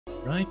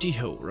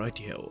Righty-ho,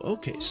 righty-ho.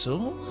 Okay,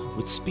 so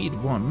with speed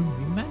 1,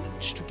 we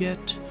managed to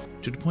get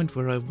to the point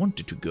where I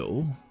wanted to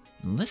go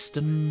in less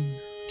than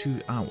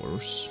 2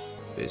 hours,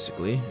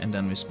 basically, and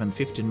then we spent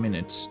 15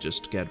 minutes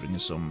just gathering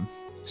some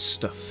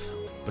stuff.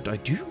 But I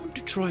do want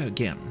to try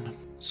again,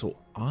 so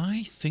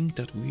I think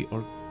that we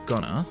are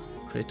gonna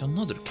create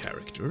another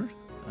character,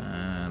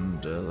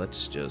 and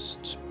let's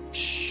just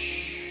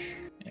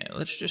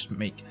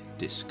make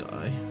this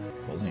guy,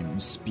 call him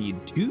Speed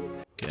 2.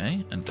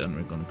 Okay, and then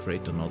we're gonna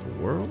create another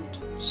world.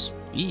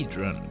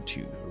 Speedrun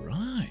 2.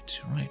 Right.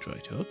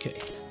 Okay.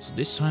 So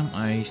this time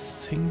I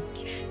think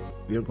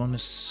we're gonna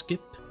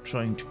skip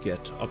trying to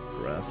get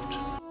updraft.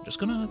 Just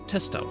gonna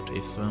test out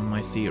if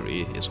my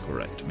theory is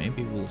correct.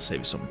 Maybe we'll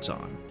save some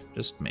time.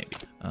 Just maybe.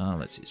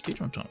 Let's see,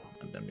 speedrun tunnel.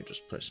 And then we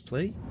just press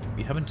play.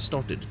 We haven't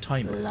started the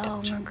timer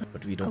yet,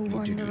 but we don't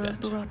need to do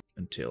that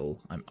until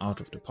I'm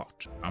out of the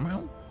pot. Come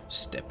on.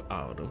 Step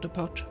out of the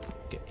pot.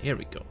 Okay, here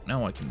we go.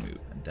 Now I can move,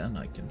 and then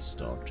I can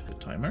start the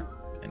timer,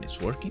 and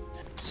it's working.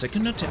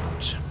 Second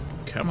attempt.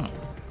 Come on.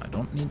 I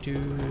don't need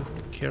to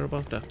care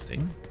about that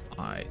thing.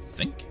 I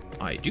think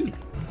I do.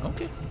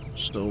 Okay,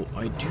 so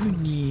I do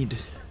need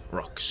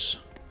rocks,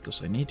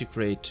 because I need to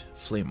create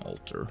flame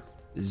altar.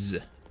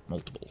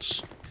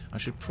 Multiples. I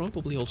should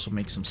probably also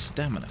make some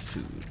stamina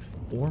food.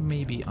 Or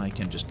maybe I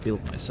can just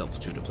build myself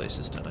to the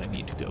places that I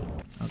need to go.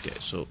 Okay,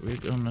 so we're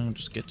gonna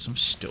just get some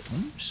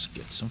stones,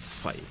 get some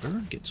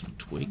fiber, get some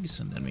twigs,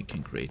 and then we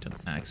can create an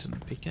axe and a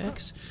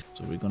pickaxe.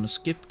 So we're gonna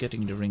skip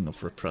getting the ring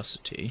of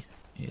reciprocity.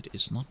 It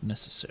is not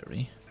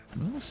necessary.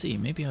 And we'll see,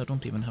 maybe I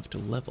don't even have to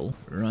level.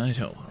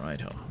 Righto.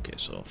 Okay,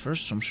 so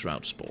first some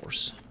shroud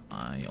spores.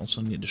 I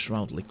also need the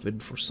shroud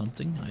liquid for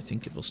something. I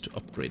think it was to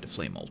upgrade the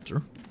flame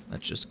altar.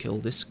 Let's just kill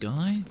this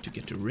guy to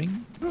get the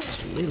ring.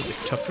 It's a little bit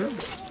tougher.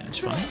 That's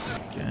fine.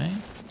 Okay.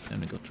 Then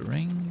we got the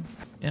ring.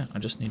 Yeah, I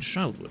just need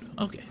shroud wood.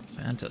 Okay,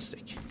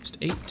 fantastic. Just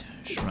 8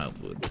 shroud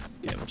wood.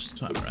 Okay, what's the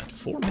timer at?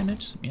 4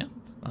 minutes? Yeah.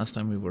 Last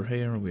time we were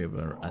here, we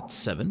were at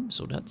 7,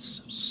 so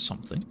that's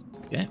something.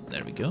 Okay,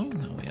 there we go.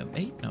 Now we have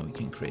 8. Now we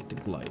can create the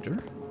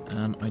glider.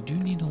 And I do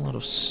need a lot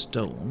of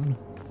stone.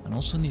 And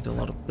also need a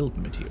lot of build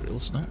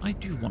materials. Now I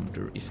do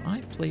wonder if I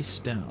place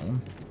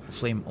down a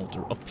flame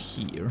altar up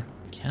here,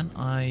 can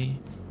I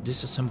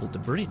disassemble the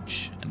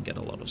bridge and get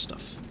a lot of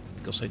stuff?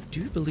 Because I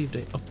do believe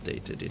they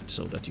updated it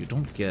so that you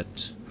don't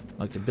get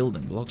like the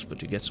building blocks,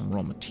 but you get some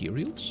raw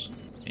materials.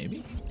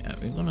 Maybe? Yeah,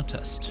 we're gonna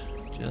test.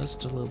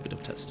 Just a little bit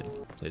of testing.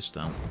 Place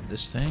down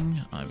this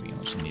thing. We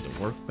also need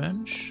a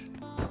workbench.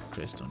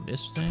 Create on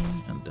this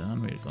thing. And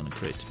then we're gonna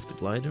create the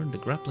glider, the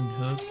grappling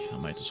hook. I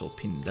might as well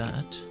pin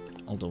that.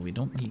 Although we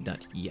don't need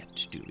that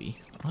yet, do we?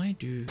 If I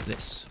do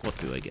this, what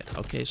do I get?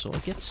 Okay, so I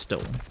get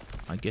stone.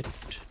 I get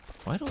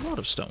quite a lot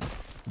of stone.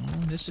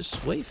 Oh, this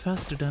is way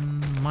faster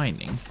than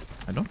mining.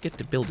 I don't get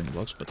the building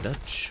blocks, but that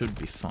should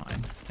be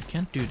fine. I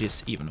can't do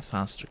this even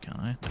faster, can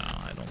I?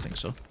 No, I don't think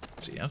so.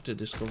 See, after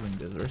discovering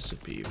the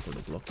recipe for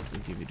the block, it will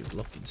give you the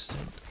block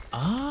instead.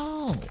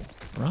 Oh,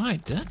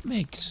 right, that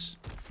makes...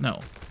 No,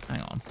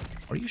 hang on.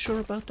 Are you sure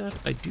about that?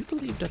 I do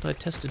believe that I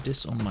tested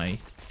this on my...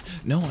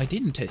 No, I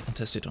didn't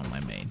test it on my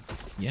main.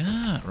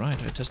 Yeah,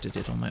 right, I tested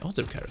it on my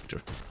other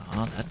character.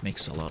 Ah, that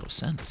makes a lot of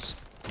sense.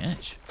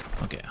 Yes.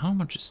 Okay, how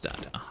much is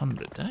that?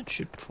 100. That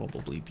should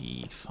probably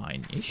be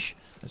fine-ish.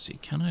 Let's see,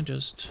 can I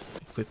just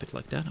equip it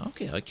like that?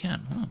 Okay, I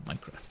can. Oh,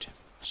 Minecraft.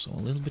 So a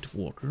little bit of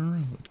water,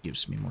 which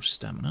gives me more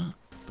stamina.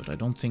 But I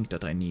don't think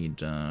that I need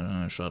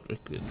shroud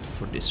liquid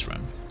for this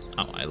run.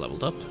 Oh, I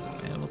leveled up.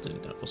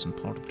 That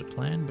wasn't part of the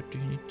plan, but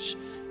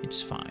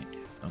it's fine.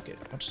 Okay,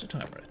 what's the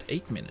timer at?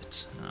 8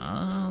 minutes.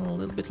 A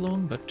little bit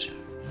long, but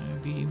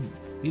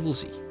we will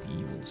see.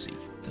 We will see.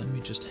 Then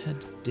we just head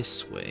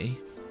this way.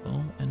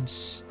 Oh, and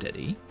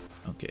steady.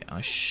 Okay,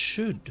 I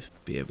should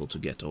be able to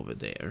get over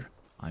there.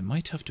 I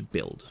might have to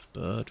build,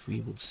 but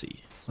we will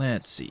see.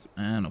 Let's see.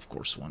 And of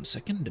course, 1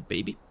 second, the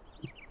baby.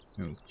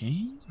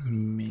 Okay,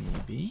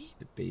 maybe.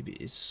 The baby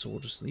is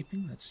sort of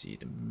sleeping. Let's see,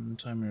 the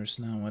timer is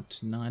now at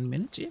 9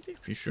 minutes. Yeah,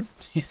 pretty sure.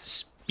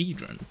 Yes,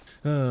 speedrun.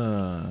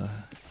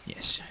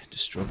 Yes, the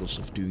struggles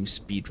of doing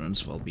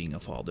speedruns while being a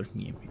father.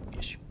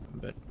 Yes,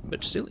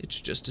 but still, it's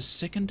just a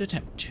second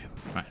attempt.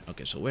 Right,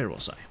 okay, so where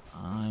was I?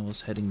 I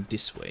was heading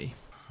this way.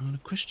 The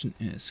question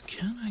is,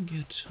 can I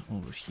get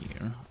over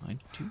here? I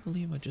do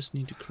believe I just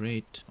need to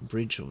create a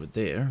bridge over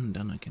there, and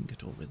then I can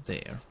get over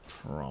there.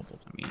 Probably.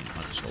 I mean,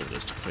 I just hold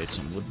this to create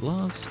some wood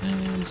blocks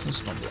and some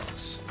stone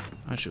blocks.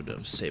 I should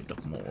have saved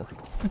up more.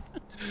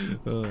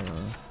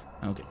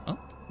 Okay, oh,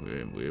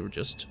 we're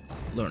just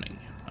learning.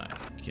 Right,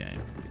 okay,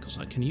 because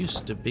I can use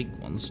the big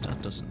ones,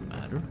 that doesn't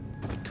matter.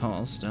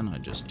 Because then I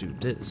just do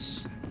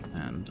this,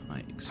 and I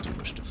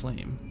extinguish the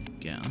flame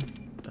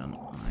again. Then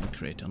I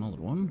create another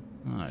one.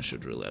 I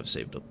should really have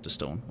saved up the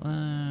stone.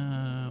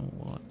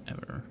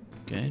 Whatever.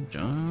 Okay,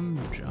 jump,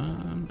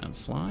 and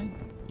fly.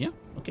 Yeah,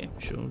 okay,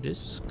 sure,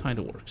 this kind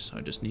of works.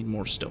 I just need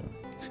more stone.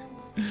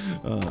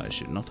 I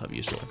should not have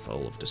used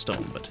all of the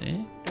stone, but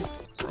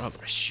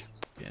progress.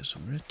 Yeah, so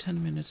we're at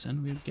 10 minutes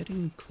and we're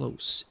getting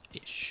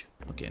close-ish.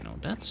 Okay, now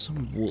that's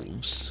some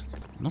wolves.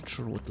 Not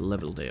sure what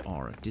level they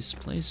are at this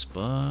place,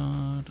 but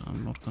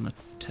I'm not gonna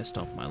test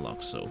out my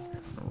luck, so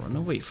I'm gonna run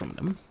away from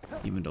them.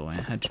 Even though I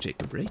had to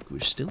take a break, we're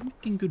still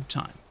making good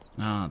time.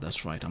 Ah,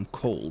 that's right, I'm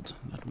cold.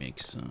 That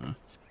makes,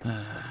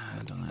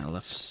 I don't know,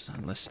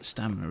 less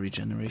stamina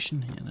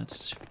regeneration. Yeah,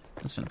 that's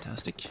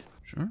fantastic.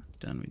 Sure,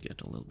 then we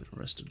get a little bit of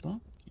rested buff.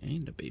 Okay,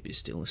 the baby's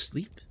still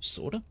asleep,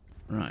 sorta.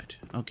 Right,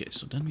 okay,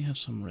 so then we have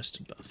some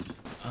rested buff.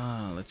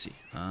 Let's see.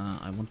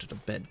 I wanted a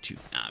bed too.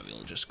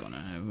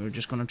 We're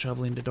just gonna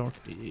travel in the dark.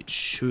 It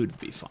should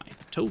be fine.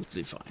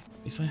 Totally fine.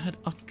 If I had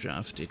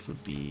updraft, it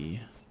would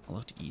be a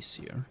lot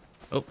easier.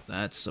 Oh,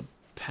 that's a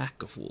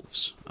pack of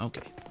wolves.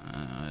 Okay,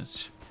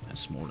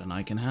 that's more than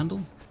I can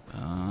handle.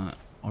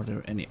 Are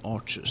there any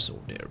archers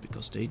over there?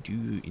 Because they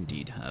do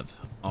indeed have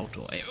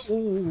auto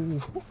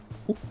aim.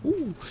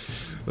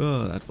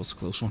 Oh, that was a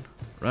close one.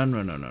 Run.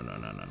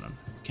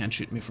 Can't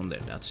shoot me from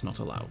there, that's not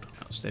allowed.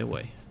 Now, stay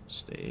away.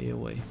 Stay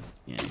away.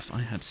 Yeah, if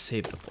I had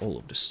saved up all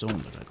of the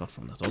stone that I got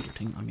from that other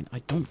thing, I mean, I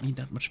don't need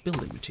that much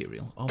building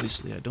material.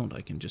 Obviously, I don't.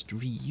 I can just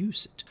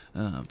reuse it.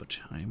 But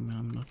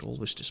I'm not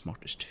always the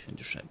smartest in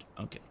the shed.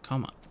 Okay,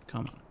 come on.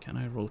 Can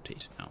I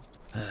rotate now?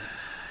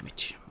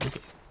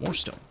 Okay,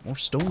 more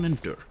stone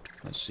and dirt.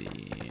 Let's see.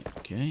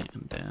 Okay,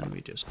 and then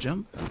we just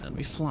jump, and then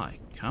we fly.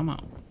 Come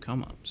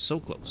on. So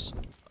close.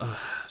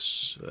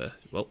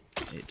 Well,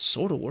 it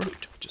sort of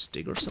worked. Just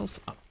dig ourselves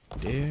up.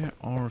 There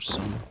are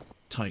some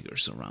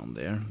tigers around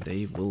there.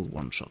 They will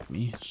one-shot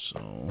me,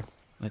 so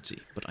let's see.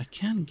 But I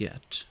can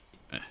get...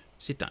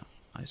 sit down.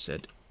 I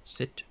said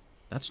sit.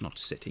 That's not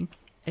sitting.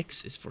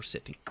 X is for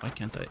sitting. Why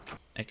can't I...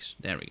 X.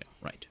 There we go.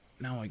 Right.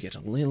 Now I get a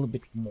little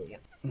bit more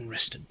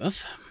rested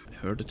buff. I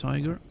heard a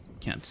tiger.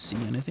 Can't see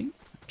anything.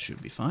 That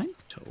should be fine.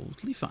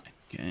 Totally fine.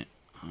 Okay.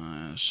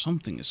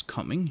 Something is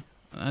coming.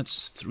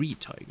 That's 3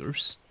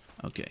 tigers.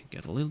 Okay,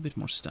 get a little bit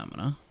more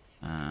stamina.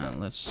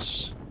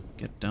 Let's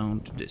get down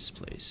to this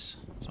place.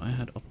 If I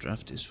had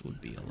updraft, this would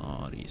be a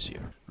lot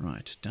easier.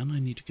 Right, then I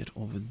need to get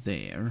over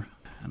there.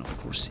 And of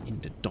course, in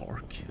the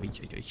dark.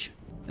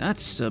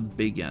 That's a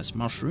big-ass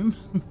mushroom.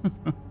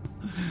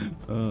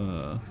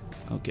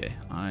 Okay,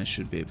 I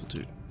should be able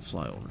to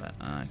fly over that.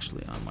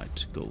 Actually, I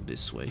might go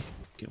this way.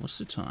 Okay, what's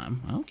the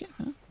time? Okay,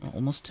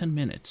 almost 10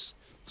 minutes.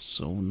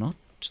 So not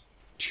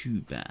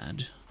too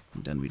bad.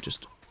 And then we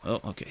just... Oh,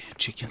 okay,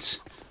 chickens.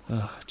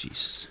 Oh,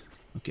 Jesus.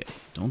 Okay,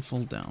 don't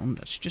fall down.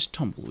 That's just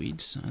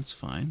tumbleweeds. That's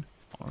fine.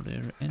 Are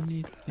there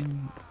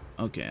anything...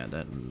 Okay,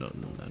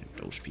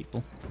 those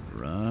people.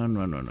 Run.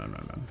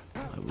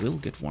 I will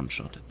get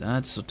one-shotted.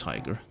 That's a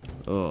tiger.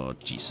 Oh,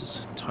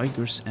 Jesus.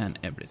 Tigers and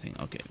everything.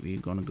 Okay, we're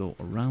gonna go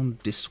around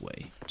this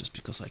way. Just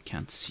because I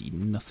can't see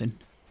nothing.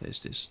 There's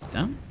this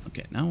down.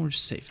 Okay, now we're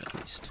safe at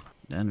least.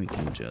 Then we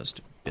can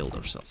just build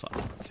ourselves up.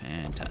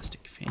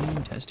 Fantastic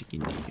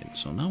indeed.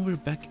 So now we're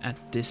back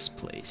at this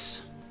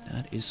place.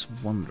 That is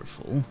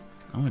wonderful.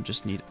 Now I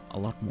just need a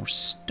lot more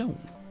stone,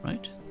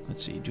 right?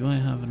 Let's see, do I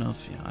have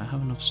enough? Yeah, I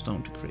have enough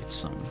stone to create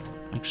some.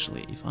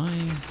 Actually, if I...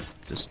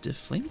 Does the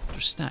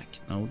flamethrower stack?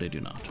 No, they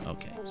do not.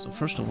 Okay, so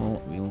first of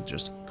all, we'll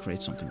just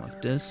create something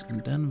like this,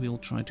 and then we'll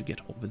try to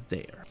get over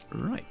there.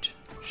 Right.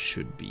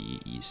 Should be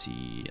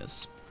easy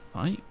as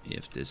pie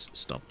if this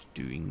stopped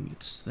doing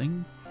its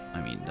thing.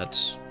 I mean,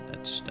 that's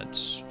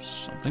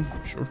something,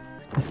 sure.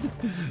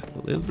 A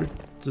little bit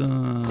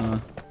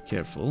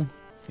careful.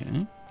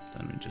 Okay,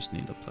 then we just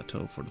need a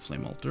plateau for the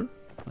flame altar,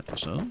 like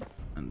so.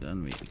 And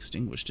then we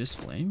extinguish this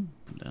flame.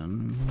 And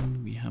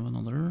then we have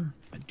another.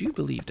 I do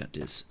believe that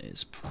this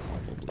is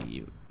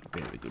probably a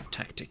very good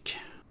tactic.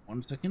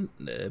 1 second,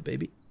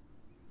 baby.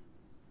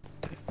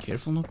 Okay,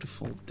 careful not to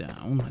fall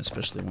down,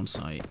 especially once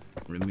I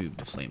remove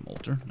the flame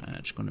altar.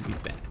 That's gonna be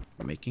bad.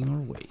 We're making our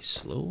way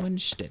slow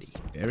and steady.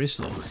 Very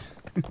slow.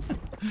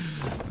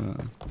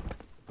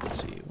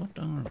 Let's see, what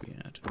are we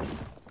at?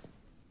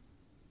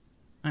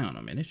 Hang on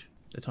a minute.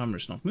 The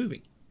timer's not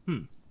moving.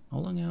 How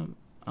long am...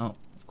 Oh,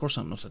 of course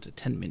I'm not at the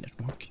 10-minute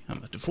mark.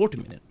 I'm at the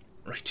 40-minute.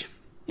 Right.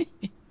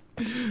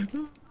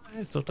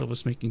 I thought I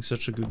was making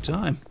such a good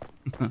time.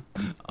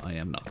 I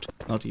am not.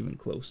 Not even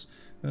close.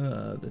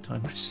 The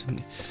timer's...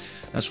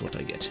 That's what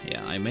I get.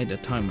 Yeah, I made a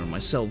timer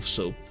myself,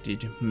 so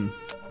did you...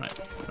 Right.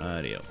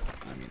 Radio.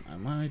 I mean, I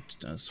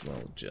might as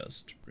well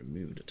just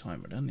remove the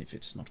timer then if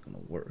it's not gonna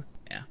work.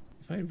 Yeah.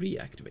 If I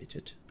reactivate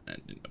it...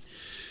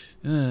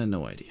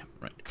 no idea.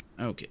 Right.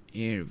 Okay,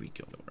 here we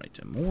go. Right,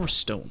 more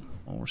stone.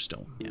 More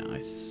stone. Yeah,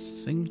 I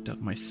think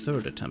that my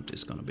third attempt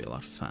is gonna be a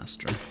lot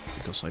faster,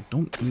 because I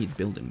don't need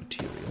building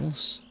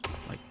materials.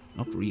 Like,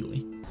 not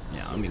really.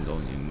 Yeah, I've been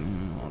going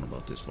on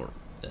about this for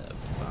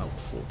about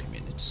 40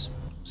 minutes.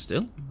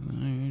 Still,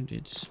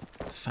 it's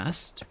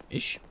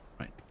fast-ish.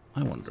 Right,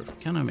 I wonder,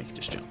 can I make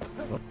this jump?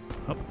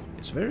 Oh,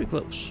 it's very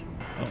close.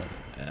 Oh,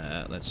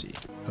 let's see.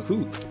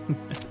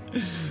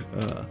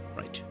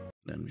 Right.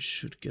 Then we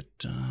should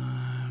get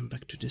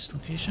back to this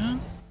location.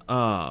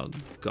 Oh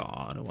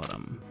God, what?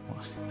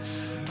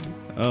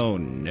 Oh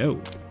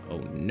no! Oh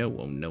no!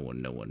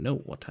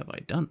 What have I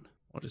done?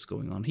 What is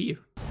going on here?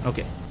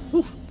 Okay.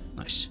 Whew.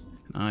 Nice.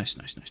 Nice,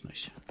 nice, nice,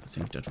 nice. I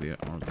think that we are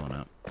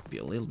gonna be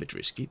a little bit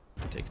risky.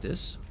 Take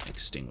this,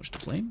 extinguish the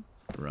flame,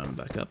 run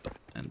back up,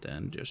 and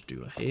then just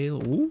do a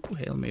Hail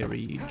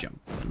Mary jump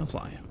and a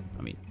fly.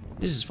 I mean,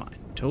 this is fine.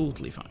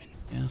 Totally fine.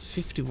 Yeah,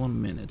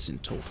 51 minutes in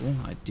total.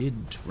 I did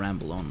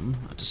ramble on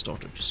at the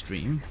start of the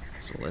stream,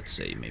 so let's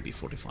say maybe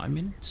 45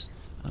 minutes.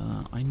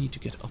 I need to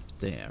get up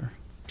there.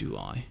 Do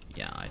I?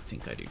 Yeah, I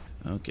think I do.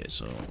 Okay,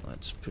 so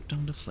let's put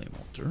down the flame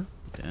altar.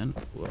 Then,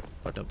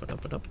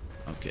 up.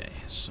 Okay,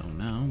 so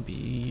now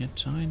be a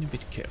tiny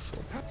bit careful.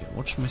 Okay,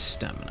 watch my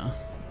stamina.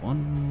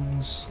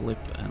 One slip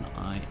and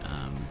I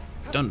am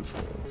done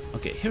for.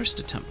 Okay, here's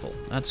the temple.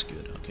 That's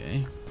good,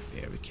 okay.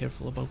 Very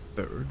careful about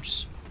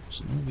birds.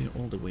 So now we're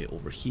all the way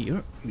over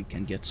here. We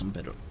can get some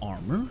better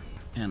armor.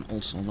 And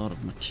also a lot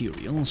of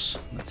materials.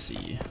 Let's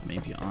see,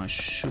 maybe I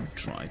should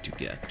try to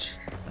get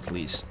at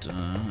least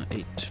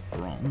 8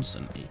 bronze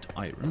and 8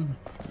 iron.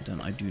 And then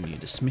I do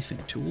need the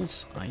smithing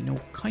tools. I know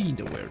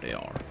kinda where they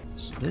are.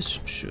 So this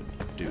should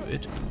do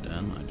it, and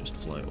then I just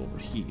fly over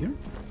here.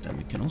 Then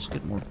we can also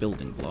get more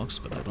building blocks,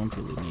 but I don't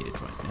really need it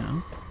right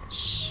now.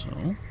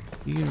 So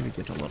here we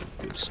get a lot of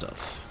good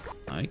stuff,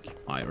 like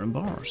iron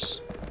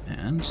bars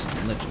and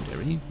some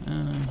legendary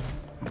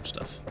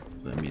stuff.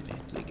 We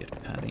immediately get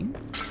padding,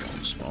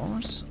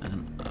 spars,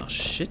 and a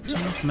shit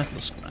ton of metal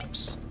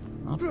scraps.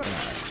 Not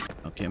bad.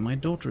 Okay, my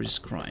daughter is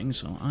crying,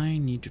 so I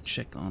need to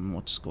check on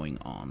what's going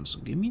on. So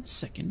give me a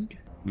second.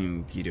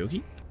 Okie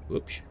dokie.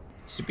 Whoops.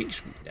 It's the big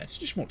screen. That's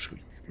the small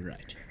screen.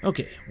 Right.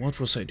 Okay, what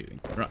was I doing?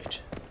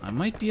 Right. I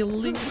might be a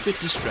little bit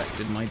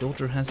distracted. My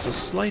daughter has a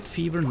slight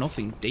fever,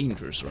 nothing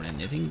dangerous or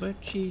anything, but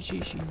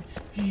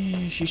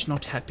she's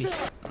not happy.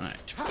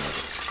 Right.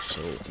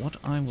 So what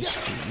I was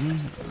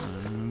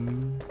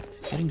doing,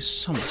 getting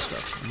some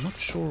stuff. I'm not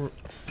sure.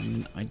 I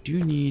mean, I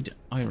do need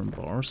iron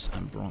bars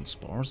and bronze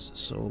bars,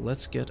 so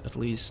let's get at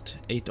least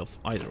 8 of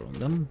either of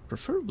them,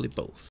 preferably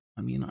both.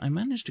 I mean, I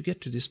managed to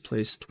get to this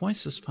place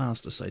twice as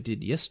fast as I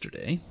did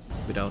yesterday,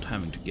 without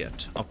having to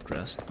get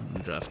updraft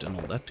and draft and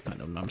all that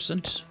kind of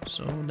nonsense,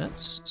 so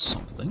that's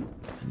something.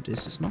 And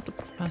this is not the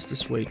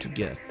fastest way to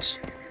get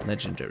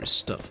legendary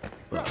stuff,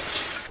 but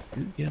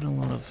you get a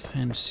lot of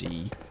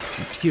fancy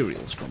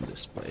materials from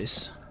this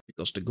place,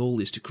 because the goal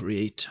is to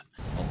create,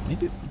 well,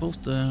 maybe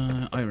both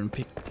the iron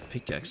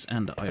pickaxe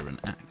and the iron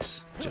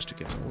axe, just to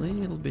get a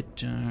little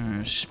bit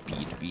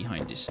speed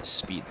behind this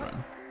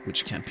speedrun.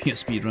 Which can't be a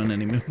speedrun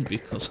anymore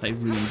because I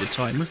ruined the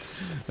timer.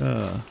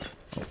 Oh,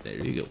 there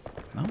you go.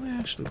 Now I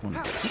actually wonder,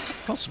 is it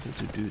possible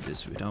to do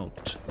this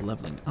without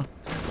leveling up?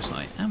 Because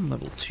I am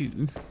level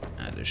 2,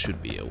 and there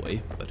should be a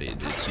way, but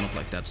it's not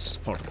like that's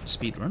part of the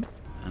speedrun.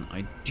 And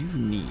I do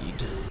need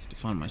to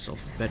find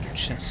myself a better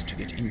chest to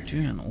get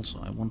into, and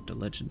also I want the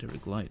legendary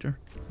glider.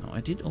 Now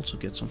I did also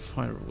get some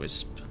fire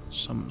wisp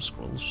summon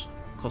scrolls.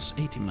 Costs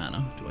 80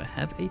 mana. Do I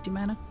have 80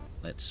 mana?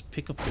 Let's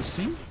pick up this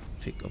thing,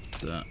 pick up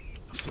the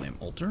flame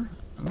altar,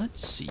 and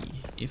let's see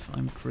if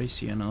I'm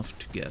crazy enough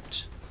to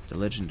get the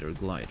legendary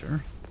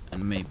glider,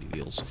 and maybe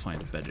we also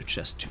find a better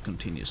chest to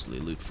continuously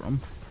loot from,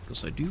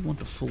 because I do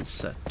want a full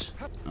set.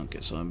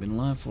 Okay, so I've been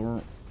live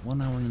for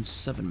 1 hour and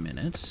 7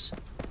 minutes.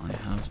 I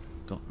have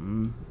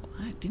gotten,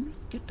 I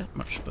didn't get that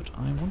much, but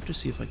I want to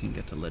see if I can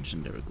get a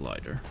legendary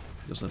glider,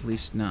 because at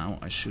least now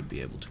I should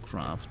be able to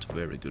craft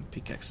very good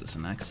pickaxes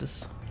and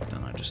axes.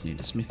 Then I just need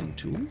the smithing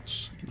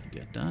tools, and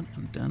get that,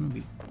 and then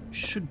we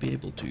should be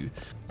able to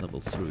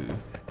level through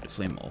the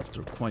flame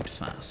altar quite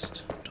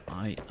fast. But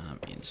I am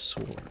in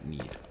sore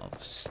need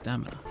of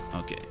stamina.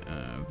 Okay,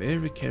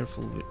 very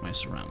careful with my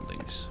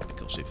surroundings,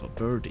 because if a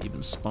bird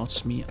even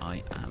spots me,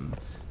 I am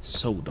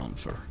so done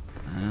for.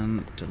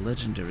 And the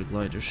legendary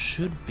glider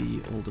should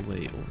be all the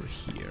way over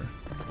here.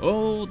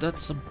 Oh,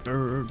 that's a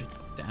bird.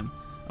 Damn.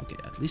 Okay,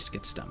 at least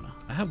get stamina.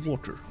 I have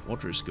water.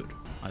 Water is good.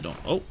 I don't...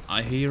 Oh,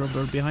 I hear a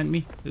bird behind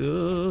me.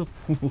 Oh,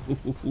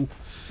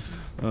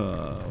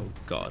 oh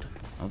God.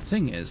 Now, the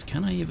thing is,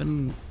 can I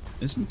even...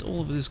 Isn't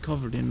all of this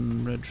covered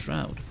in red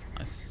shroud?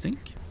 I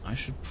think I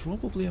should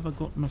probably have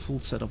gotten a full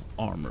set of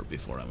armor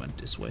before I went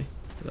this way.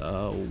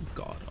 Oh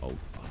God. Oh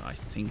God. I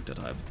think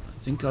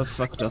I've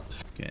fucked up.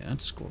 Okay,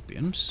 that's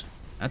scorpions.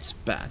 That's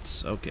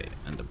bats. Okay,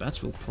 and the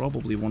bats will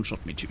probably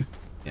one-shot me too.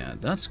 Yeah,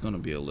 that's gonna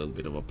be a little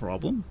bit of a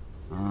problem.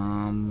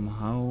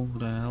 How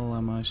the hell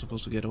am I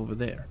supposed to get over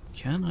there?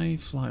 Can I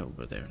fly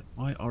over there?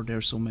 Why are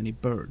there so many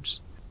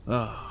birds?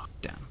 Ah,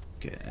 damn.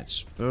 Okay,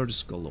 that's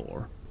birds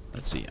galore.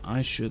 Let's see,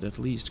 I should at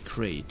least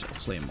create a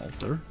flame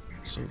altar.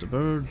 So the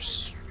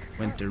birds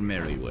went their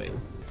merry way.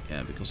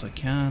 Yeah, because I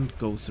can't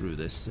go through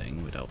this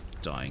thing without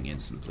dying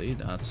instantly.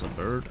 That's a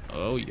bird.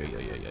 Oh, yeah.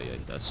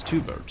 That's 2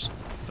 birds.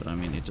 But I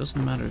mean, it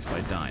doesn't matter if I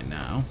die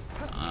now.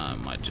 I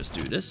might just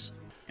do this.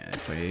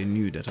 If I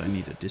knew that I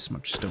needed this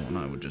much stone,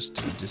 I would just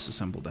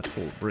disassemble that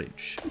whole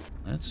bridge.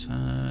 Let's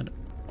add...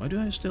 Why do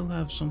I still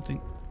have something...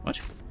 What?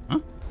 Huh?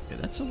 Yeah,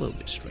 that's a little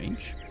bit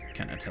strange.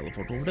 Can I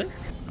teleport over there?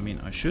 I mean,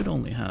 I should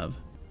only have...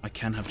 I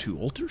can have 2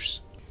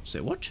 altars? Say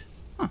what?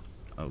 Huh.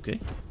 Okay.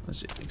 Let's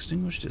see.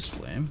 Extinguish this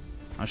flame.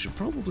 I should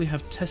probably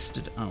have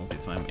tested out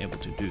if I'm able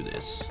to do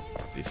this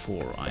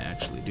before I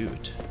actually do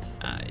it.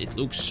 It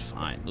looks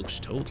fine, looks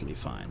totally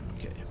fine.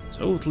 Okay,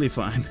 totally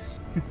fine.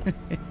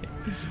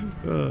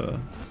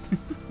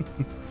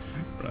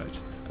 Right,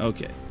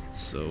 okay,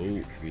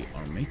 so we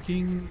are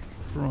making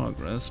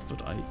progress,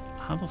 but I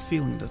have a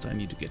feeling that I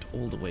need to get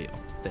all the way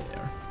up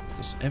there,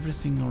 because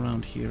everything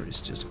around here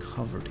is just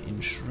covered in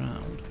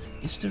shroud.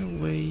 Is there a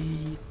way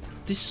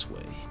this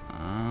way?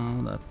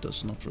 That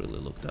does not really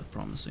look that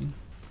promising.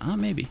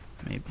 Maybe.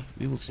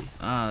 We will see.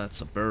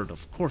 That's a bird.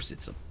 Of course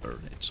it's a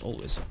bird. It's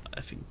always a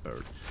effing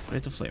bird.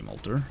 Create a flame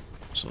altar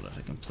so that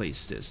I can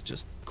place this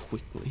just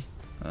quickly.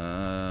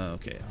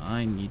 Okay,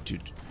 I need to...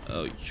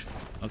 Oh,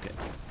 okay.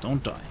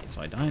 Don't die. If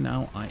I die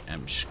now, I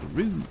am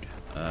screwed.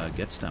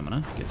 Get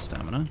stamina, get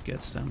stamina,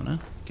 get stamina.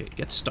 Okay,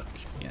 get stuck.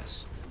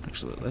 Yes.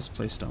 Actually, let's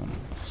place down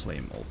a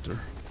flame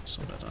altar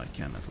so that I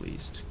can at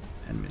least...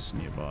 Enemies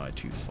nearby,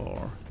 too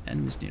far.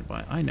 Enemies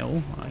nearby, I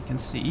know, I can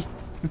see.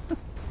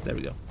 There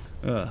we go.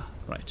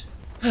 Right.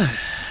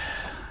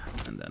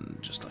 And then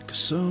just like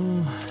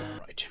so.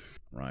 Right.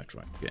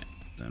 Okay.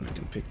 Then we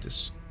can pick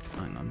this.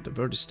 The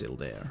bird is still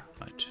there.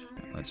 Right.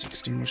 Let's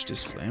extinguish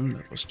this flame.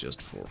 That was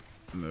just for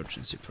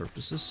emergency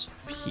purposes.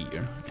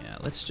 Here. Yeah,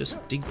 let's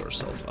just dig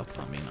ourselves up.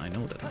 I mean, I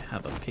know that I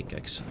have a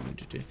pickaxe.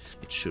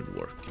 It should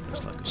work.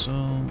 Just like so.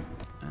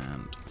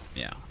 And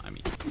yeah, I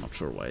mean, not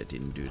sure why I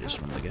didn't do this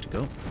from the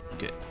get-go.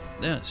 Okay,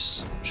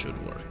 this should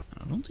work.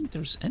 I don't think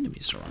there's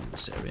enemies around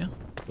this area.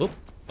 Whoop.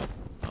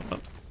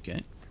 Up.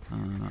 Okay.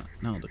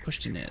 Now the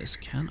question is,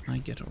 can I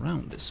get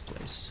around this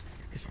place?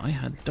 If I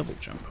had double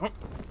jump... Oh,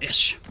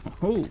 yes!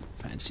 Oh,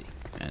 fancy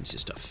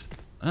stuff.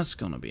 That's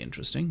gonna be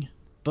interesting.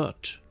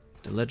 But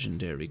the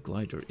legendary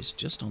glider is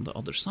just on the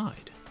other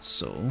side.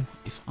 So,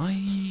 if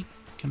I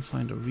can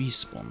find a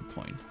respawn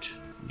point,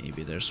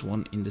 maybe there's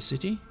one in the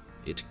city?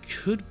 It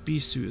could be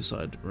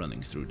suicide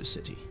running through the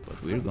city,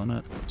 but we're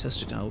gonna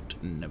test it out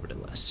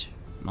nevertheless.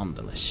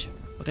 Nonetheless.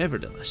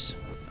 Whatevertheless.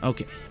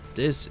 Okay,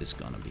 this is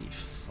gonna be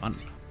fun.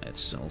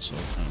 Let's also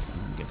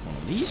get one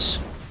of these.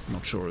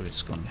 Not sure if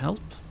it's gonna help.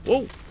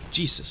 Whoa!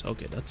 Jesus,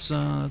 okay, that's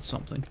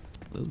something.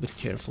 A little bit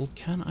careful.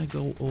 Can I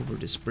go over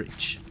this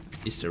bridge?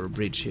 Is there a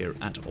bridge here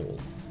at all?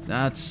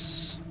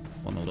 That's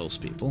one of those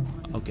people.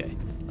 Okay,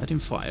 let him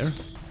fire.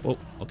 Oh,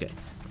 okay.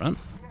 Run.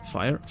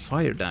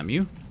 Fire, damn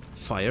you.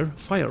 Fire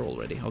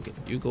already. Okay,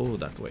 you go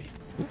that way.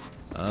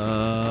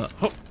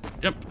 Hop,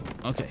 jump.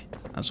 Okay,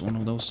 that's one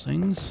of those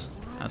things.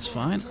 That's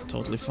fine,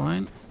 totally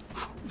fine.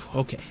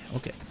 Okay.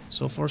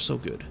 So far, so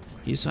good.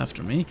 He's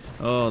after me.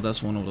 Oh,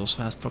 that's one of those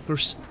fast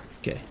fuckers.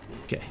 Okay.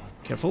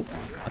 Careful.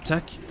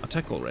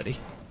 Attack already.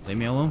 Leave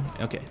me alone.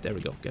 Okay, there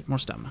we go. Get more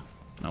stamina.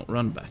 Now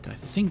run back. I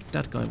think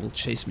that guy will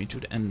chase me to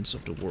the ends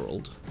of the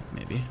world.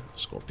 Maybe.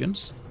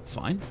 Scorpions.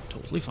 Fine.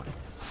 Totally fine.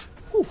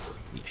 Whew.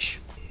 Yesh.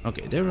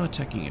 Okay, they're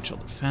attacking each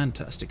other.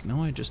 Fantastic.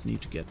 Now I just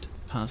need to get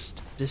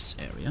past this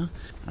area.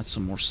 Add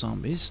some more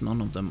zombies. None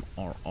of them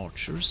are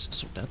archers,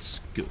 so that's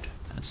good.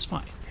 That's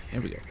fine.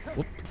 Here we go.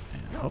 Whoop.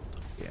 And hop.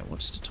 Yeah,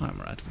 what's the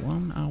timer at?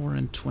 1 hour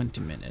and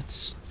 20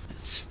 minutes.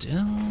 It's still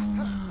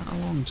a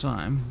long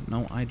time.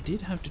 No, I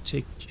did have to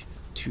take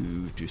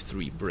 2 to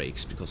 3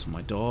 breaks because of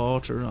my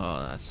daughter.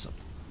 Oh, that's a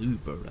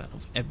bluebird out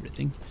of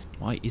everything.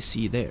 Why is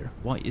he there?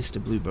 Why is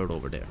the bluebird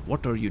over there?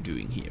 What are you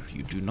doing here?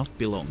 You do not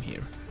belong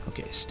here.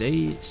 Okay,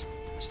 stay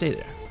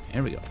there.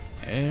 Here we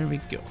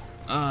go.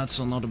 It's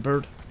another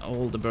bird.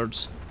 All the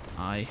birds.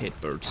 I hate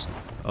birds.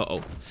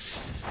 Uh-oh.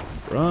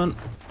 Run.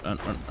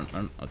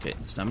 Okay,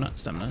 stamina.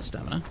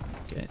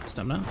 Okay,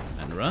 stamina.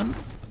 And run.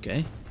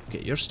 Okay,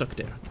 you're stuck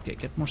there. Okay,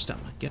 get more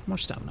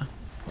stamina.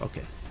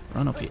 Okay,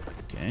 run up here.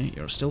 Okay,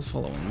 you're still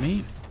following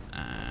me.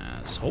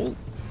 Asshole.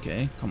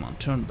 Okay, come on,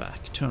 turn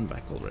back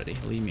already.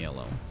 Leave me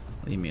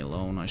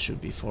alone. I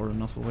should be far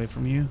enough away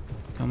from you.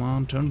 Come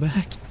on, turn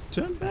back.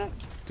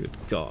 Good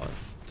God.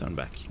 Turn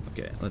back.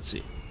 Okay, let's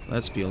see.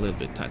 Let's be a little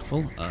bit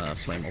tactful.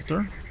 Flame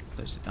altar.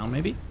 Place it down,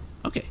 maybe.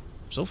 Okay,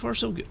 so far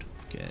so good.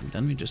 Okay, and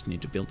then we just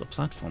need to build a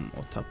platform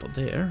on top of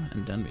there,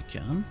 and then we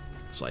can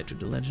fly to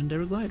the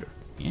legendary glider.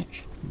 Yes.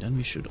 And then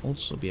we should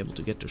also be able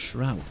to get the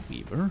Shroud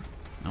Weaver.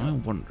 Now I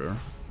wonder,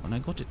 when I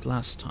got it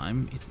last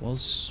time, it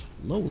was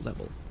low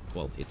level.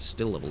 Well, it's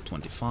still level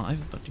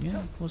 25, but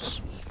yeah, it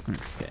was...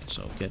 Okay,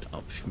 so get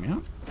up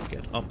here.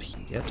 Get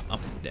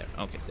up there.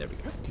 Okay, there we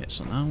go. Okay,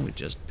 so now we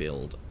just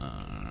build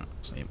a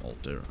flame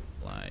altar,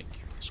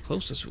 like, as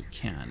close as we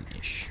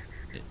can-ish.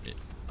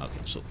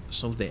 Okay,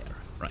 so there.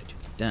 Right.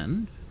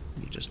 Then,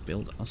 we just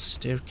build a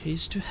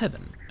staircase to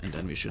heaven, and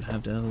then we should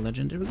have the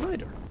legendary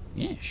glider.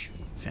 Yes.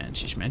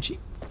 Fancy schmancy.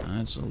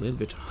 It's a little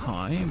bit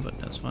high, but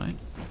that's fine.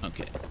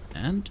 Okay,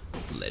 and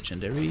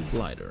legendary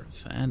glider.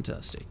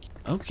 Fantastic.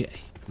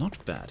 Okay,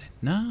 not bad.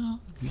 Now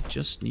we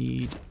just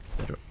need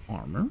better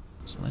armor.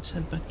 So let's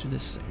head back to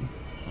this thing.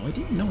 Oh, I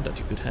didn't know that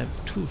you could have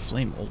 2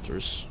 flame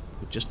altars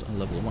with just a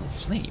level 1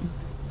 flame.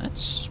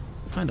 That's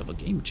kind of a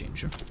game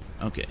changer.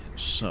 Okay,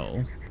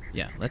 so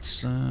yeah,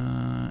 let's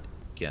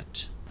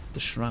get the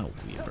Shroud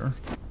Weaver.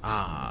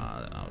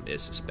 Ah, oh,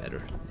 this is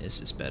better.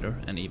 This is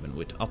better. And even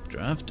with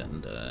updraft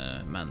and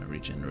mana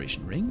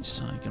regeneration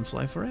rings, I can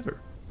fly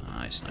forever.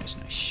 Nice, nice,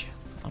 nice.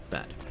 Not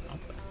bad, not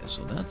bad.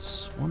 So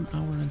that's 1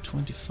 hour and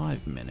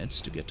 25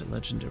 minutes to get the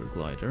legendary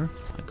glider.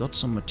 I got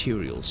some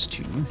materials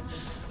too.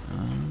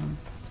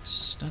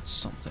 That's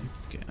something.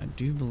 Okay, I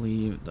do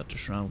believe that the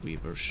Shroud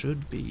Weaver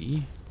should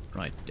be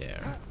right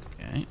there.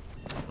 Okay,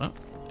 well,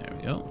 there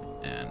we go.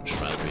 And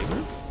Shroud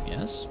Weaver,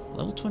 yes,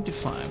 level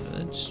 25.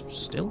 It's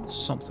still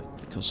something,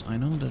 because I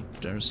know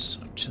that there's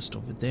a chest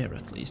over there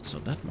at least, so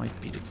that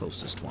might be the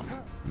closest one.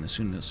 And as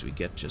soon as we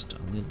get just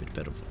a little bit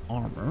better of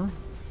armor,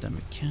 then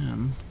we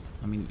can...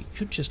 I mean, we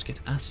could just get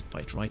Acid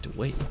Bite right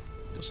away,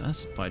 because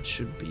Acid Bite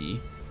should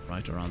be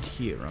right around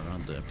here,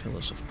 around the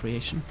Pillars of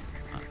Creation.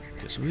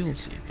 Okay, so we will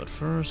see. But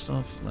first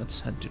off, let's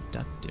head to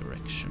that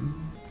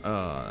direction.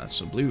 That's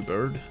a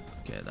bluebird.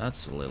 Okay,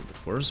 that's a little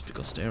bit worse,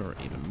 because they're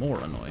even more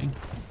annoying.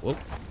 Whoa,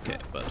 okay,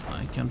 but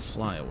I can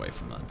fly away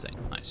from that thing.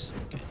 Nice.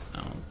 Okay,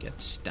 now I'll get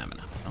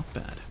stamina. Not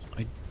bad.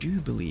 I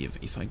do believe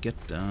if I get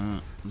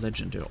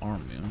legendary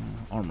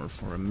armor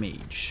for a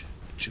mage,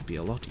 it should be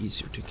a lot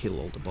easier to kill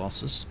all the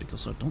bosses,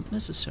 because I don't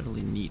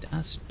necessarily need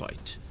Acid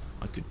Bite.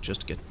 I could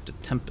just get the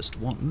Tempest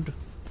Wand,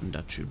 and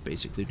that should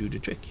basically do the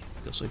trick,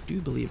 because I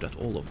do believe that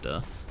all of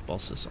the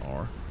bosses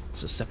are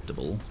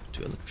susceptible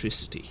to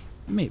electricity.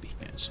 Maybe.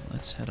 Okay, so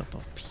let's head up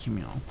here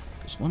now,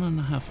 because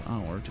 1.5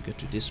 hours to get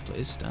to this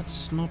place,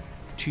 that's not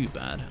too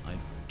bad. I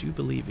do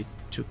believe it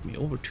took me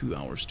over 2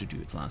 hours to do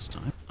it last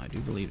time. I do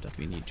believe that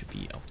we need to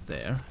be up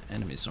there.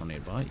 Enemies are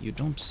nearby. You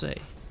don't say.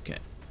 Okay,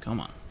 come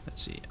on.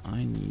 Let's see.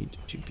 I need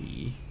to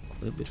be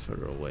a little bit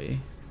further away.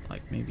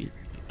 Like maybe...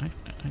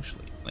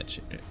 Actually, let's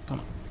see. Come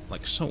on.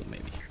 Like so,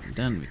 maybe. And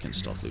then we can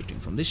start looting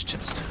from this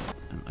chest.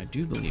 And I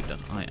do believe that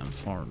I am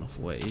far enough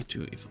away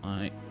to, if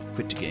I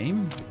quit the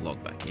game,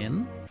 log back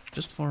in,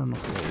 just far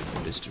enough away for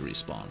this to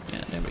respawn.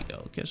 Yeah, there we go.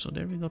 Okay, so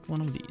there we got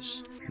one of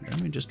these. And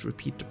then we just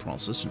repeat the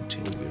process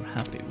until we're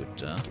happy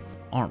with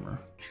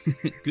armor.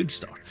 Good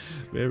start.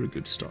 Very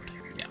good start.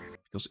 Yeah,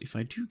 because if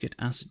I do get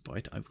Acid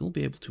Bite, I will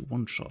be able to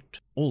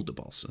one-shot all the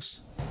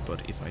bosses.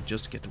 But if I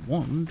just get a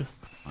wand,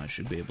 I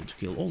should be able to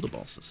kill all the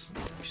bosses.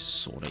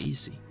 Sorta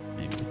easy,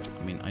 maybe.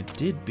 I mean, I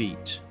did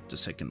beat the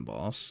second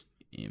boss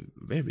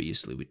very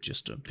easily with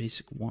just a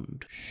basic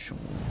wand. Sure,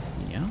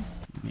 yeah,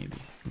 maybe.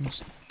 We'll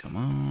see. Come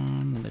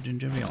on,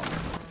 legendary armor.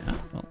 Yeah,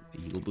 well,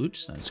 eagle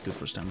boots, that's good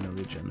for stamina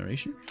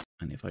regeneration.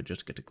 And if I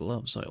just get the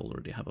gloves, I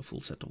already have a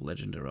full set of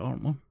legendary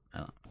armor.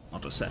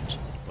 Not a set,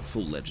 but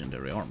full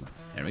legendary armor.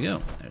 There we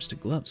go, there's the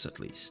gloves at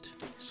least.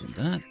 So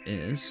that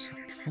is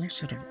a full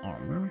set of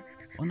armor,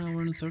 1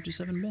 hour and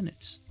 37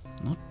 minutes.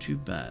 Not too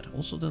bad.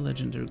 Also the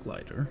legendary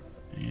glider.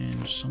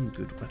 And some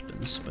good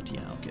weapons, but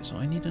yeah, okay, so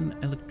I need an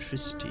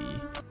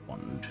electricity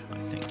wand, I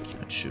think.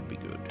 That should be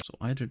good. So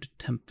either the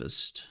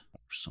Tempest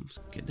or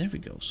something. Okay, there we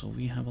go. So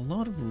we have a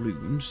lot of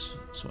runes,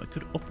 so I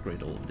could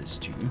upgrade all of this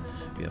too.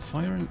 We have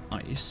fire and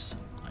ice.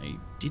 I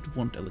did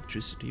want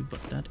electricity,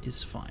 but that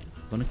is fine.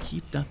 I'm gonna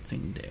keep that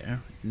thing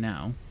there.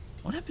 Now,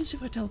 what happens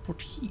if I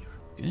teleport here?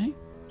 Okay,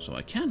 so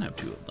I can have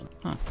 2 of them.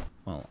 Huh,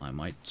 well, I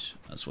might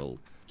as well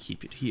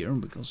keep it here,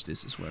 because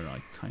this is where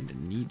I kind of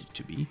need it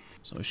to be.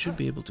 So I should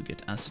be able to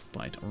get Acid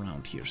Bite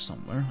around here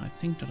somewhere. I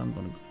think that I'm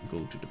gonna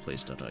go to the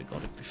place that I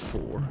got it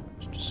before,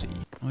 just to see.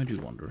 I do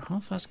wonder, how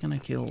fast can I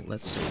kill,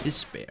 let's say,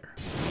 this bear?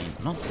 I mean,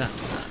 not that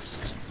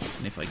fast.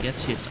 And if I get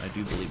hit, I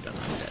do believe that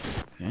I'm dead.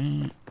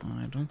 Okay,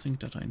 I don't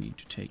think that I need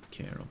to take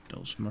care of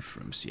those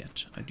mushrooms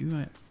yet. I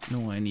do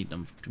know I need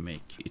them to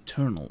make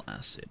eternal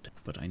acid,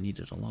 but I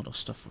needed a lot of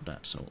stuff for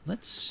that, so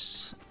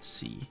let's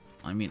see.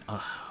 I mean,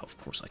 of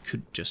course I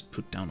could just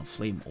put down a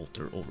flame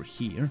altar over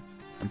here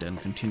and then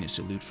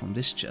continuously loot from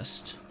this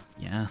chest.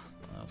 Yeah,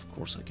 of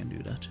course I can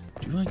do that.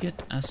 Do I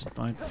get Acid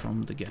Bite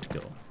from the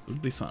get-go?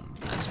 Would be fun.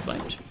 Acid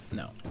Bite?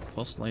 No.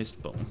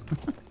 Fossilized bone.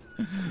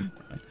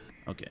 Right.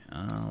 Okay,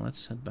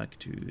 let's head back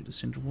to the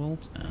Cinder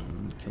Vault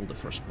and kill the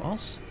first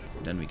boss.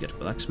 Then we get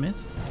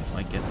Blacksmith. If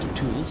I get the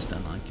tools,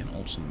 then I can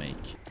also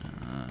make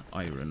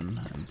iron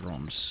and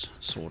bronze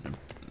sword,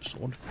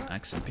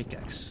 axe and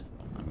pickaxe.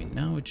 I mean,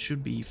 now it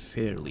should be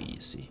fairly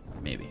easy.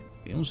 Maybe.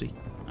 We'll see.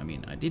 I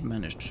mean, I did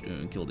manage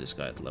to kill this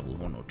guy at level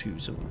 1 or 2,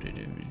 so it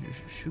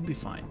should be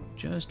fine.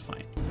 Just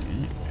fine.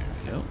 Okay, there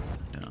we go.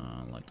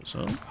 Like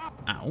so.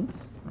 Ow.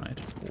 Right,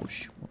 of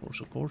course. Of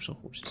course,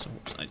 it's a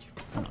horse.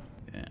 Come on.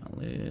 Yeah, a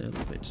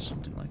little bit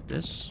something like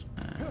this,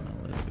 and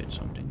a little bit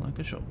something like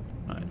a shovel.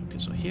 Right, okay,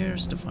 so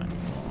here's the final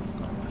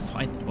boss. Not the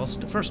final boss,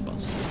 the first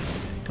boss.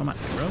 Okay, come on,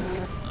 bro.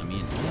 I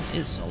mean, it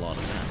is a lot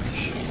of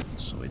damage,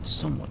 so it's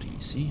somewhat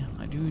easy.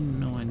 I do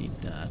know I need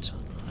that.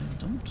 I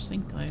don't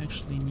think I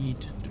actually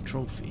need the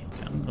trophy.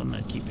 Okay, I'm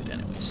gonna keep it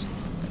anyways.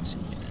 Let's see,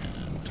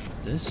 and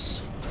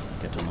this.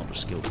 Get another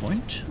skill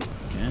point.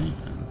 Okay,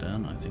 and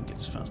then I think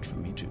it's fast for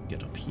me to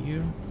get up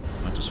here.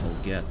 Might as well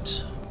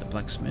get the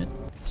blacksmith.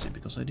 See,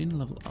 because I didn't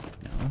level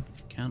up now,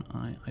 can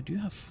I? I do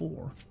have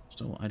 4,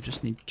 so I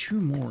just need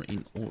 2 more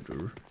in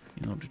order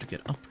in order to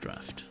get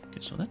updraft. Okay,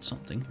 so that's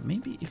something.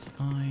 Maybe if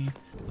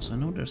because I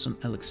know there's an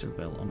elixir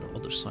bell on the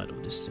other side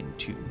of this thing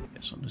too.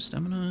 Okay, so the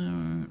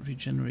stamina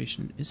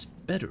regeneration is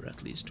better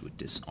at least with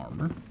this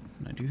armor.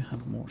 And I do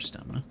have more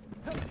stamina.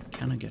 Okay,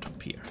 can I get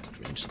up here? It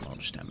drains a lot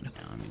of stamina.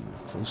 I mean,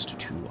 we're close to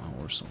 2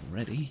 hours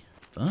already.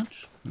 But,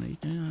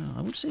 yeah,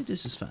 I would say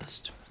this is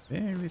fast.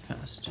 Very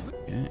fast.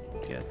 Okay,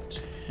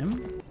 get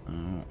him.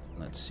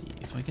 Let's see.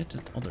 If I get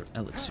that other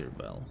elixir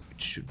bell,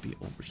 it should be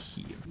over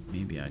here.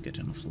 Maybe I get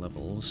enough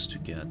levels to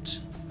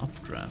get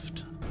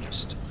updraft.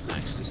 Just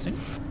axe this thing.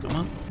 Come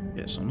on.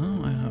 Okay, so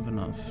now I have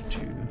enough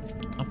to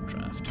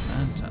updraft.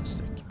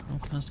 Fantastic. How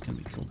fast can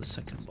we kill the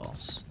second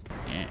boss?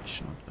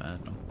 Yesh, not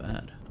bad, not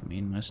bad. I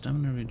mean, my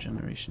stamina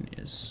regeneration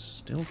is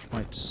still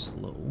quite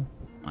slow.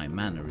 My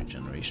mana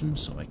regeneration,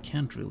 so I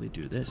can't really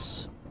do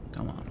this.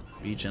 Come on,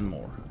 regen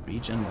more,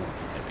 regen more.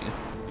 There we go.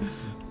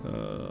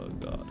 Oh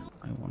god,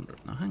 I wonder.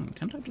 Now hang on,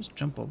 can't I just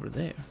jump over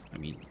there? I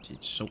mean,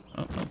 it's so...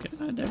 Oh, okay,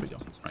 there we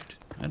go. Right,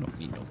 I don't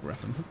need no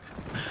grappling hook.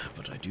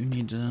 But I do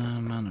need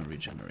mana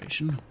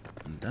regeneration.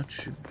 And that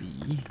should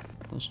be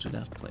close to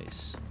that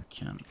place.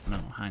 No,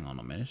 hang on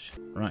a minute.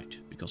 Right,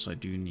 because I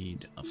do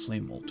need a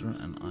flame altar,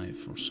 and I,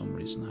 for some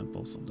reason, have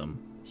both of them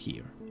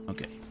here.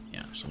 Okay,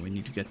 yeah, so we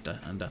need to get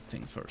that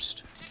thing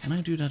first. Can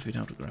I do that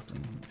without a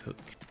grappling hook?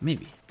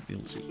 Maybe.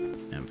 We'll see.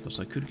 Because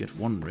I could get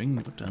one ring,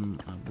 but then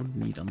I would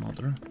need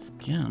another.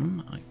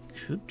 Again, I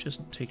could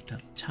just take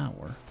that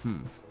tower.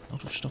 A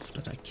lot of stuff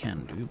that I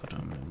can do, but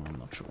I'm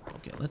not sure.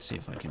 Okay, let's see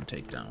if I can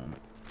take down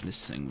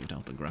this thing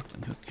without a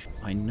grappling hook.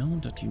 I know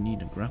that you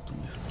need a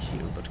grappling hook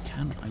here, but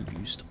can I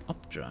use the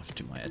updraft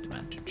to my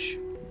advantage?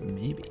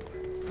 Maybe.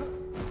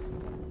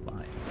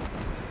 Bye.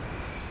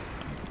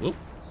 Whoop.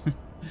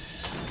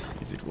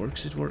 If it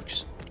works, it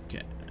works.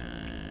 Okay,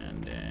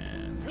 and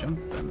then jump,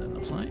 and then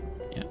a fly.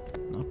 Yeah,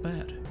 not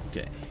bad.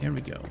 Okay, here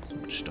we go. So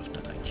much stuff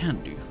that I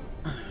can do.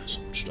 So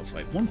much stuff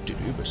I want to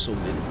do, but so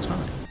little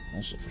time.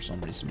 Also, for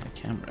some reason, my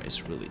camera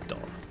is really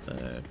dark.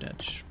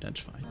 That's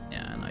fine.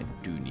 Yeah, and I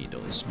do need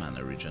those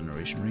mana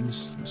regeneration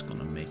rings. It's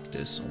gonna make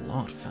this a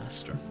lot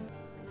faster.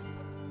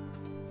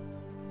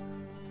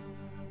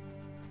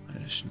 I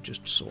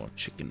just saw a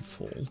chicken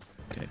fall.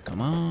 Okay,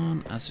 come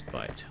on, acid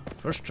bite.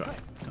 First try.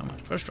 Come on,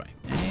 first try.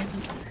 And...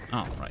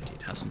 oh, right,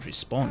 it hasn't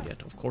respawned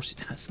yet. Of course it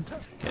hasn't.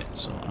 Okay,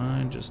 so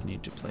I just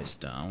need to place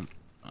down...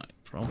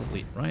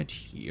 probably right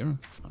here.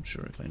 Not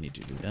sure if I need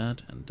to do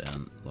that. And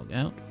then log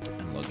out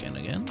and log in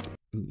again.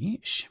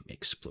 Yesh,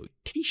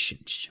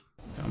 exploitations.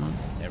 Come on,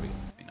 there we go.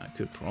 I mean, I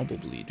could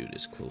probably do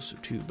this closer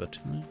too, but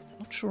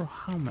not sure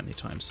how many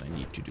times I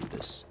need to do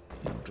this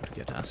in order to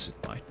get acid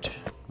bite.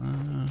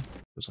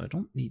 Because I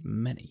don't need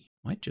many.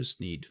 Might just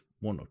need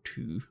 1 or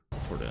 2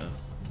 for the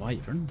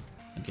wyvern.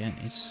 Again,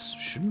 it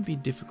shouldn't be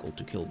difficult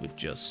to kill with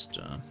just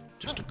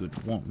a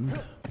good wand.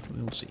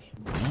 We'll see.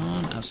 Come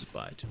on, acid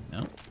bite.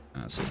 No.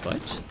 Acid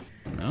bite.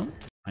 No.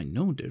 I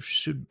know there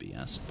should be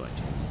acid bite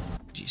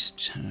in these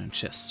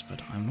chests,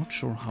 but I'm not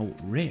sure how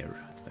rare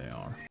they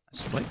are.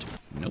 Acid bite.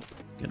 Nope.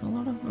 Get a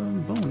lot of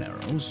bone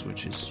arrows,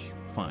 which is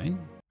fine.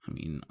 I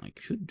mean, I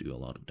could do a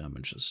lot of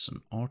damage as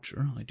an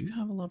archer. I do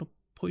have a lot of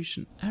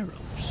poison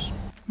arrows.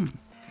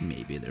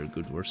 Maybe they're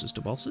good versus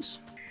the bosses?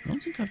 I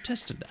don't think I've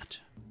tested that.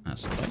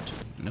 Acid bite.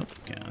 Nope.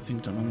 Okay, I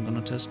think that I'm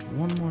gonna test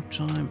one more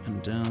time,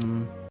 and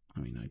then... I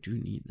mean, I do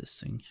need this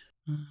thing.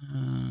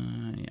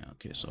 Yeah,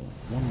 okay, so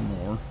one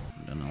more,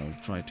 and then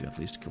I'll try to at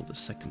least kill the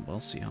second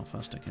boss, see how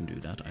fast I can do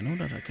that. I know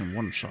that I can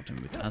one-shot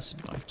him with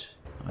acid bite.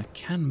 I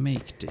can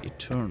make the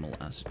eternal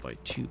acid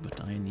bite too,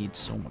 but I need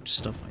so much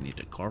stuff. I need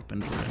a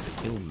carpenter and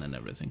a kiln and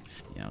everything.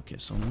 Yeah, okay,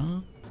 so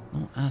no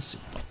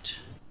acid bite.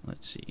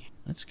 Let's see.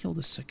 Let's kill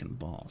the second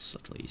boss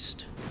at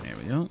least. There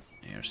we go.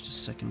 Here's the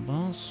second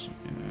boss.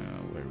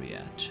 Where are we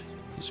at?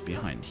 He's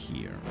behind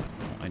here.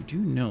 I do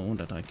know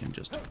that I can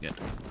just get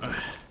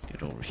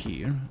over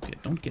here. Okay,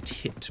 don't get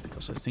hit,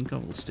 because I think I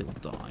will still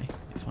die.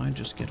 If I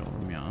just get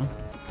over, yeah.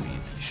 I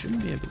mean, you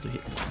shouldn't be able to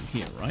hit me from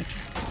here, right?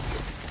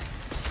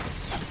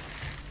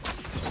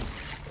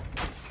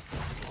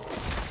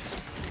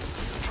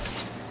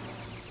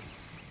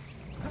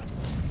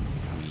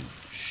 I mean,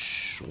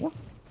 sure.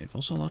 It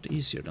was a lot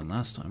easier than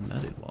last time,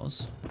 that it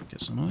was. Okay,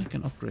 so now I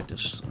can upgrade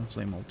this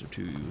flame altar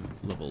to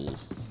level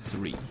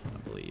 3,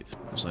 I believe.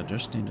 Because I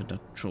just needed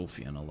that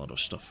trophy and a lot of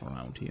stuff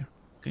around here.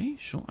 Okay,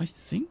 so I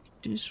think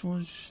this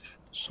was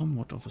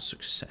somewhat of a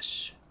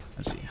success.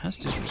 Let's see, has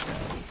this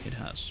respawned? It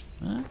has.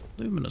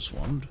 Luminous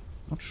wand.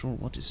 Not sure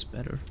what is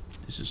better.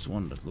 This is the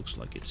one that looks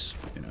like it's,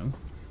 you know,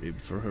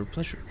 ribbed for her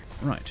pleasure.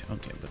 Right,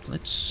 okay, but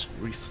let's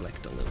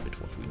reflect a little bit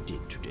what we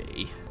did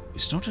today. We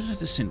started at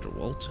the Cinder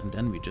Vault, and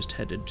then we just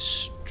headed...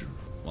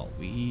 well,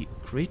 we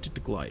created the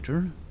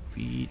glider.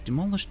 We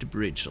demolished the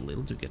bridge a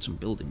little to get some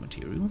building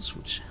materials,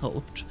 which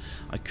helped.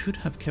 I could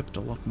have kept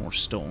a lot more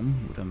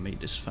stone, would have made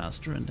this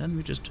faster, and then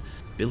we just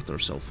built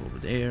ourselves over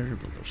there,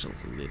 built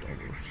ourselves a lid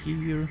over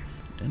here.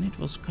 Then it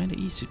was kind of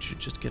easy to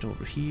just get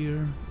over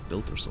here,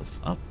 built ourselves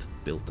up,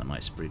 built a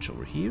nice bridge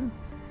over here,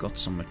 got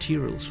some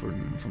materials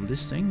from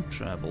this thing,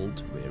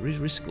 traveled very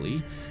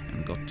riskily,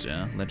 and got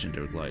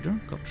legendary glider,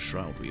 got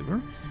Shroud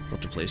Weaver,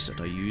 got the place that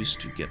I used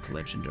to get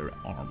legendary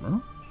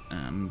armor,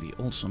 and we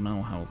also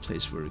now have a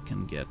place where we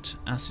can get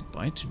acid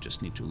bite,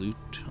 just need to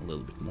loot a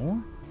little bit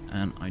more.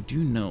 And I do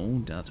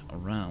know that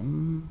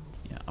around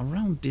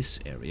this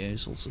area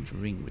is also the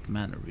ring with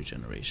mana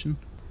regeneration.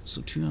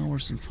 So 2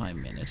 hours and 5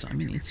 minutes, I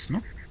mean, it's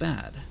not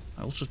bad.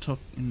 I also took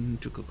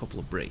a couple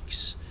of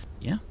breaks.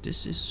 Yeah,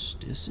 this is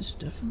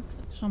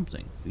definitely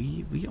something.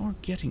 We are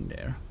getting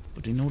there.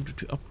 But in order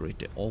to upgrade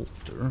the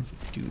altar,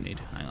 we do need...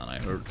 Hang on, I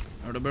heard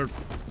a bird.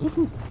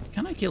 Woohoo!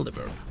 Can I kill the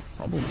bird?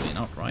 Probably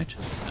not, right?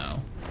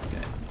 No.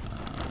 Okay.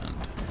 And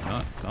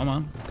come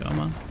on.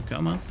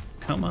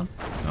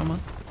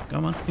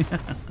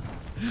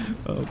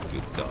 Oh,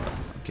 good God.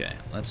 Okay,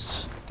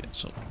 let's get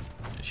some...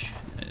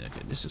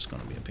 Okay, this is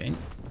gonna be a pain.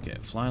 Okay,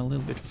 fly a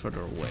little bit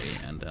further away,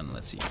 and then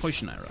let's see.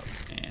 Poison arrow,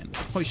 and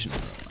poison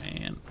arrow,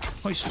 and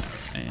poison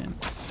arrow, and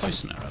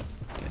poison arrow.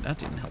 Okay, that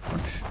didn't help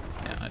much.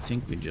 Yeah, I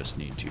think we just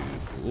need to...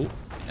 Oh,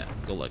 yeah,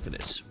 go like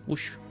this.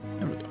 Whoosh.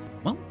 There we go.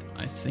 Well,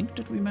 I think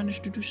that we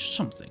managed to do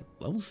something.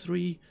 Level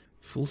 3,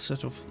 full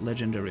set of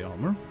legendary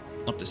armor.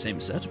 Not the same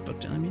set,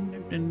 but I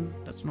mean, then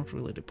that's not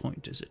really the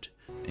point, is it?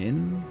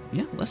 In,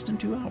 yeah, less than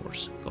 2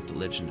 hours. Got the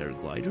legendary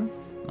glider.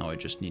 Now I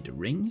just need a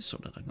ring so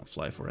that I can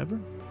fly forever.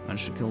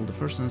 Managed to kill the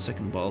first and the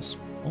second boss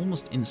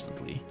almost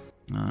instantly.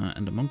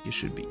 And the monkey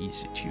should be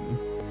easy too.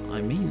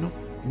 I may not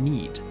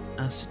need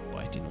acid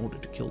bite in order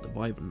to kill the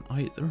wyvern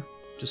either.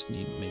 Just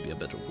need maybe a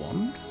better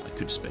wand. I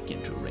could spec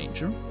into a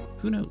ranger.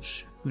 Who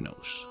knows? Who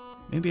knows?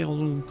 Maybe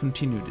I'll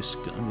continue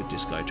with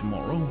this guy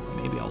tomorrow.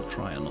 Maybe I'll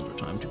try another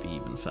time to be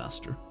even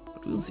faster.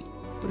 But we'll see.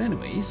 But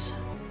anyways,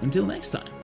 until next time.